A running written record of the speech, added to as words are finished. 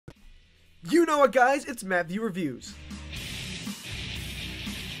You know what, guys? It's Mattview Reviews.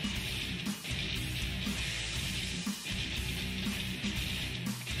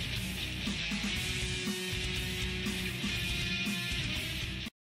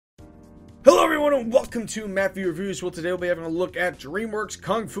 Hello everyone and welcome to Mattview Reviews. Well, today we'll be having a look at DreamWorks'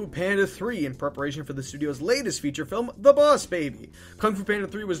 Kung Fu Panda 3 in preparation for the studio's latest feature film, The Boss Baby. Kung Fu Panda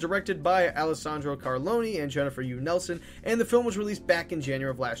 3 was directed by Alessandro Carloni and Jennifer Yu Nelson, and the film was released back in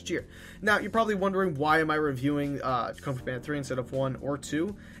January of last year. Now, you're probably wondering why am I reviewing Kung Fu Panda 3 instead of 1 or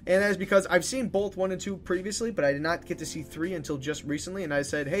 2, and that is because I've seen both 1 and 2 previously, but I did not get to see 3 until just recently, and I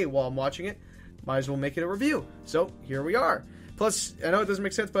said, hey, while I'm watching it, might as well make it a review. So, here we are. Plus, I know it doesn't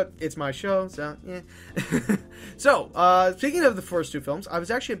make sense, but it's my show, so, yeah. So, speaking of the first 2 films, I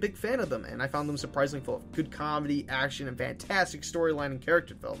was actually a big fan of them, and I found them surprisingly full of good comedy, action, and fantastic storyline and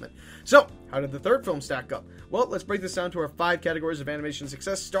character development. So, how did the third film stack up? Well, let's break this down to our 5 categories of animation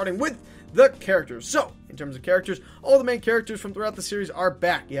success, starting with the characters. So, in terms of characters, all the main characters from throughout the series are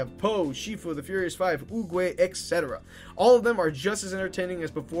back. You have Po, Shifu, the Furious Five, Oogway, etc. All of them are just as entertaining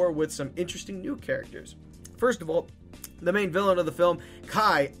as before with some interesting new characters. First of all, the main villain of the film,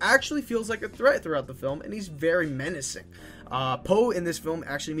 Kai, actually feels like a threat throughout the film, and he's very menacing. Po in this film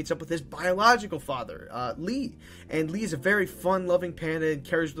actually meets up with his biological father, Lee. And Lee is a very fun-loving panda and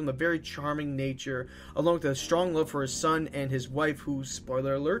carries with him a very charming nature, along with a strong love for his son and his wife, who,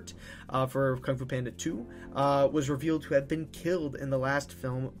 spoiler alert, for Kung Fu Panda 2, was revealed to have been killed in the last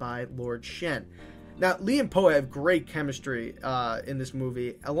film by Lord Shen. Now, Lee and Po have great chemistry in this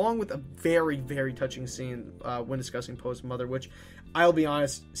movie, along with a very, very touching scene when discussing Po's mother, which, I'll be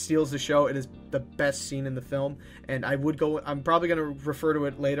honest, steals the show. It is the best scene in the film, and I'm probably going to refer to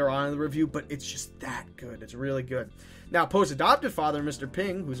it later on in the review, but it's just that good. It's really good. Now, Po's adopted father, Mr.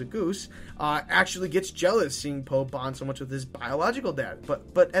 Ping, who's a goose, actually gets jealous seeing Po bond so much with his biological dad.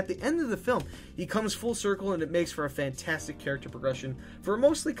 But at the end of the film, he comes full circle, and it makes for a fantastic character progression for a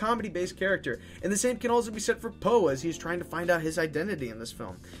mostly comedy-based character. And the same can also be said for Po, as he's trying to find out his identity in this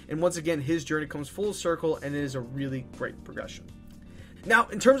film. And once again, his journey comes full circle, and it is a really great progression. Now,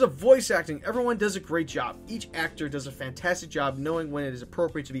 in terms of voice acting, everyone does a great job. Each actor does a fantastic job knowing when it is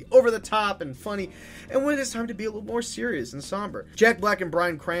appropriate to be over the top and funny, and when it is time to be a little more serious and somber. Jack Black and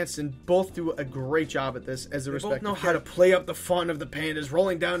Bryan Cranston both do a great job at this, as they both know how to play up the fun of the pandas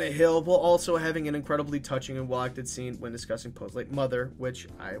rolling down a hill, while also having an incredibly touching and well-acted scene when discussing Po's late mother, which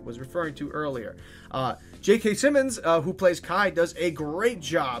I was referring to earlier. J.K. Simmons, who plays Kai, does a great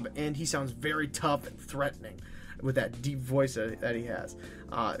job, and he sounds very tough and threatening with that deep voice that he has.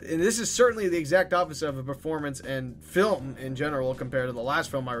 And this is certainly the exact opposite of a performance and film in general compared to the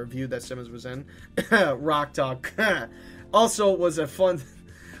last film I reviewed that Simmons was in, Rock Talk. Also, as a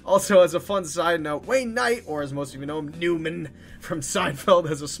fun side note, Wayne Knight, or as most of you know him, Newman from Seinfeld,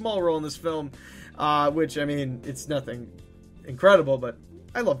 has a small role in this film, which, I mean, it's nothing incredible, but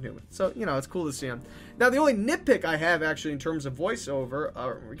I love Newman, so, you know, it's cool to see him. Now, the only nitpick I have, actually, in terms of voiceover,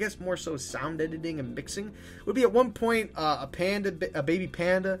 or I guess more so sound editing and mixing, would be at one point, a baby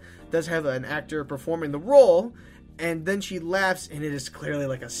panda does have an actor performing the role, and then she laughs, and it is clearly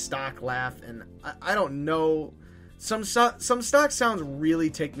like a stock laugh, and I don't know. Some stock sounds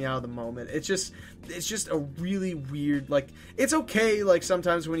really take me out of the moment. It's just a really weird, like, it's okay, like,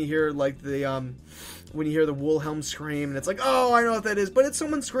 sometimes when you hear, like, when you hear the Wilhelm scream, and it's like, oh, I know what that is, but it's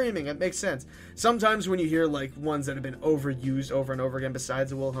someone screaming, it makes sense. Sometimes when you hear, like, ones that have been overused over and over again besides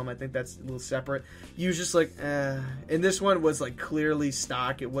the Wilhelm, I think that's a little separate. You just like, and this one was, like, clearly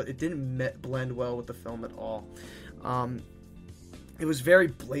stock. It didn't blend well with the film at all. It was very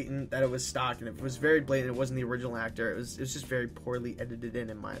blatant that it was stock, and if it was very blatant it wasn't the original actor. It was just very poorly edited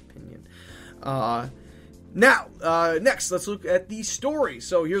in my opinion. Now, next, let's look at the story.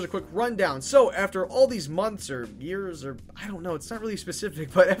 So here's a quick rundown. So after all these months or years, or I don't know, it's not really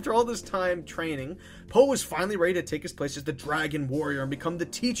specific, but after all this time training, Po was finally ready to take his place as the Dragon Warrior and become the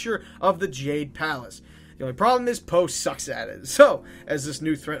teacher of the Jade Palace. The only problem is Po sucks at it. So, as this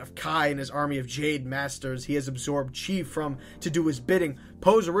new threat of Kai and his army of Jade Masters he has absorbed Chi from to do his bidding,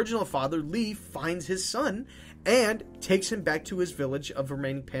 Po's original father, Lee, finds his son and takes him back to his village of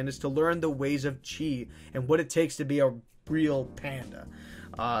remaining pandas to learn the ways of Chi and what it takes to be a real panda.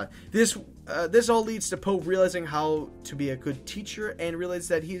 This all leads to Po realizing how to be a good teacher and realize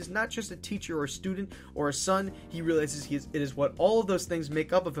that he is not just a teacher or a student or a son. He realizes it is what all of those things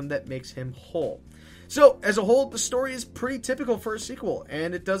make up of him that makes him whole. So, as a whole, the story is pretty typical for a sequel,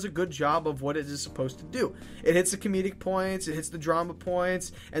 and it does a good job of what it is supposed to do. It hits the comedic points, it hits the drama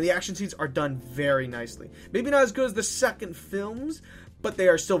points, and the action scenes are done very nicely. Maybe not as good as the second films, but they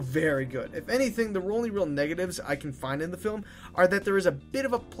are still very good. If anything, the only real negatives I can find in the film are that there is a bit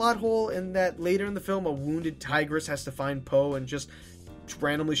of a plot hole in that later in the film a wounded tigress has to find Po and just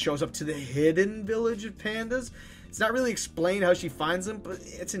randomly shows up to the hidden village of pandas. It's not really explained how she finds them, but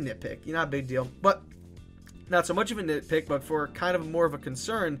it's a nitpick, not a big deal. But not so much of a nitpick, but for kind of more of a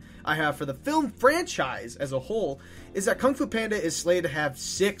concern I have for the film franchise as a whole, is that Kung Fu Panda is slated to have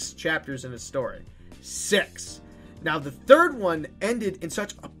 6 chapters in its story. 6. Now, the third one ended in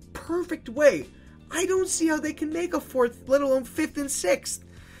such a perfect way, I don't see how they can make a 4th, let alone 5th and 6th.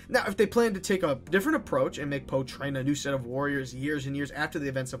 Now, if they plan to take a different approach and make Po train a new set of warriors years and years after the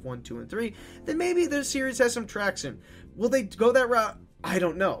events of 1, 2, and 3, then maybe the series has some traction. Will they go that route? I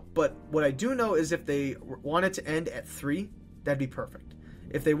don't know. But what I do know is if they want it to end at 3, that'd be perfect.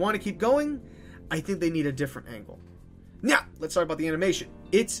 If they want to keep going, I think they need a different angle. Now, let's talk about the animation.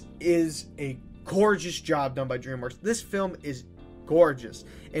 It is a gorgeous job done by DreamWorks. This film is gorgeous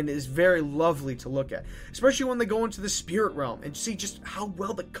and is very lovely to look at, especially when they go into the spirit realm and see just how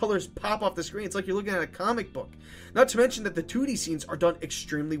well the colors pop off the screen. It's like you're looking at a comic book. Not to mention that the 2D scenes are done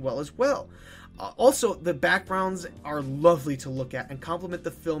extremely well as well. Also, the backgrounds are lovely to look at and complement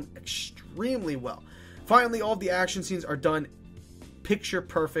the film extremely well. Finally, all of the action scenes are done picture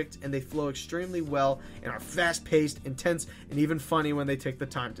perfect and they flow extremely well and are fast-paced, intense, and even funny when they take the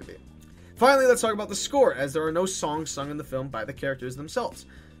time to be. Finally, let's talk about the score, as there are no songs sung in the film by the characters themselves.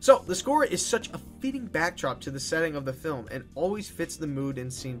 So, the score is such a fitting backdrop to the setting of the film and always fits the mood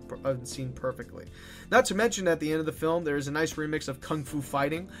and scene perfectly. Not to mention, at the end of the film, there is a nice remix of Kung Fu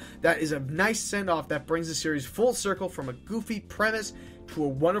Fighting that is a nice send-off that brings the series full circle from a goofy premise to a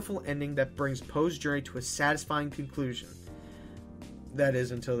wonderful ending that brings Po's journey to a satisfying conclusion. That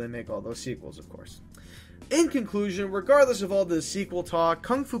is, until they make all those sequels, of course. In conclusion, regardless of all the sequel talk,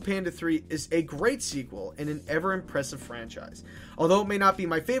 Kung Fu Panda 3 is a great sequel and an ever-impressive franchise. Although it may not be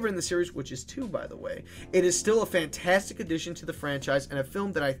my favorite in the series, which is 2 by the way, it is still a fantastic addition to the franchise and a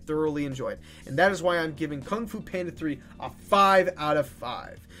film that I thoroughly enjoyed. And that is why I'm giving Kung Fu Panda 3 a 5 out of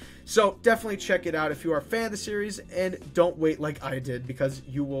 5. So definitely check it out if you are a fan of the series, and don't wait like I did because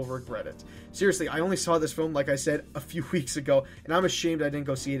you will regret it. Seriously, I only saw this film, like I said, a few weeks ago, and I'm ashamed I didn't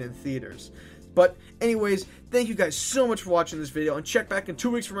go see it in theaters. But anyways, thank you guys so much for watching this video, and check back in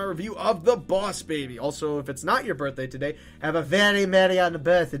 2 weeks for my review of The Boss Baby. Also, if it's not your birthday today, have a very merry on the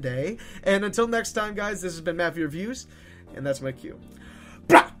birthday. And until next time, guys, this has been Mattview Reviews, and that's my cue.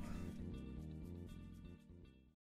 Blah!